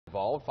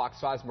Involved.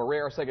 Fox5's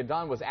Maria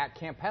Arcega-Dunn was at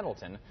Camp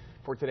Pendleton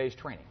for today's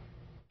training.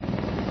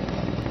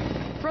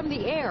 From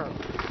the air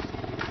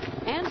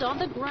and on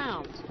the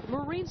ground,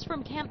 Marines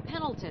from Camp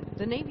Pendleton,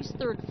 the Navy's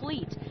 3rd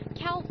Fleet,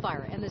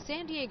 CALFIRE, and the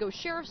San Diego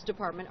Sheriff's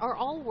Department are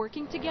all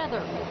working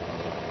together.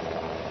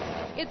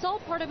 It's all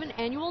part of an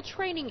annual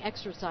training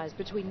exercise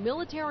between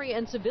military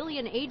and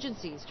civilian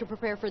agencies to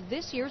prepare for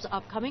this year's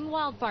upcoming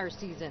wildfire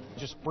season.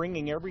 Just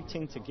bringing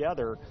everything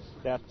together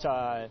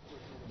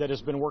that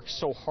has been worked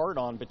so hard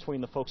on between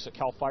the folks at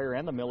CALFIRE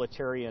and the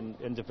military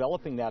and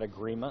developing that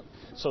agreement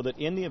so that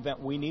in the event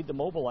we need to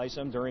mobilize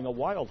them during a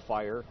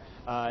wildfire,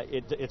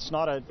 it's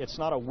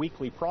not a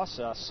weekly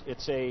process.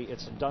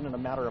 It's done in a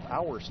matter of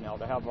hours now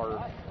to have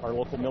our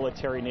local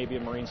military, Navy,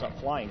 and Marines up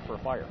flying for a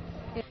fire.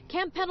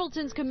 Camp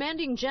Pendleton's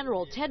commanding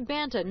general, Ted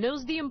Banta,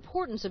 knows the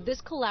importance of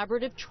this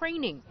collaborative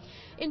training.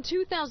 In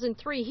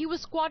 2003, he was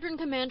squadron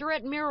commander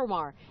at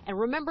Miramar and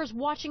remembers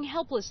watching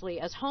helplessly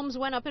as homes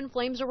went up in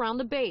flames around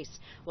the base,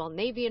 while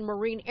Navy and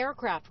Marine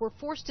aircraft were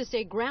forced to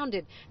stay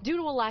grounded due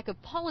to a lack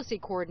of policy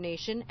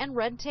coordination and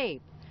red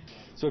tape.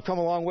 So we've come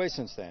a long way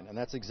since then, and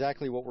that's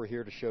exactly what we're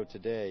here to show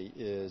today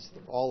is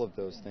all of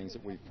those things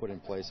that we've put in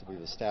place, that we've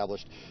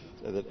established,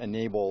 that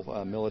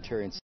enable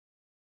military and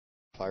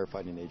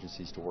firefighting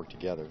agencies to work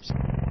together.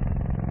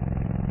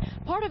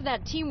 Part of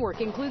that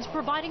teamwork includes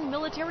providing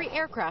military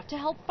aircraft to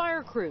help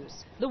fire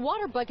crews. The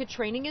water bucket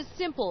training is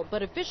simple,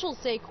 but officials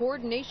say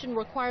coordination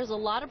requires a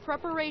lot of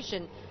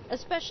preparation,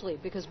 especially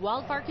because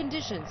wildfire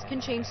conditions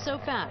can change so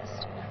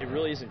fast. It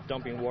really isn't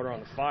dumping water on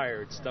the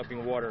fire, it's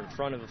dumping water in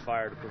front of the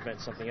fire to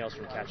prevent something else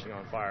from catching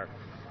on fire.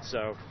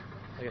 So,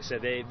 like I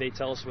said, they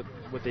tell us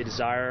what they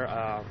desire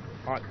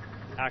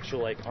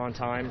on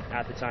time,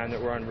 at the time that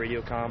we're on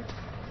radio comm.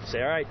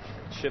 Say, all right,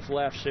 shift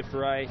left, shift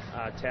right,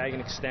 tag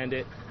and extend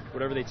it.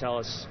 Whatever they tell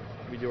us,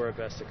 we do our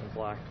best to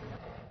comply.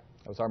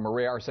 That was our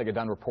Maria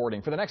Arcega-Dunn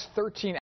reporting. For the next 13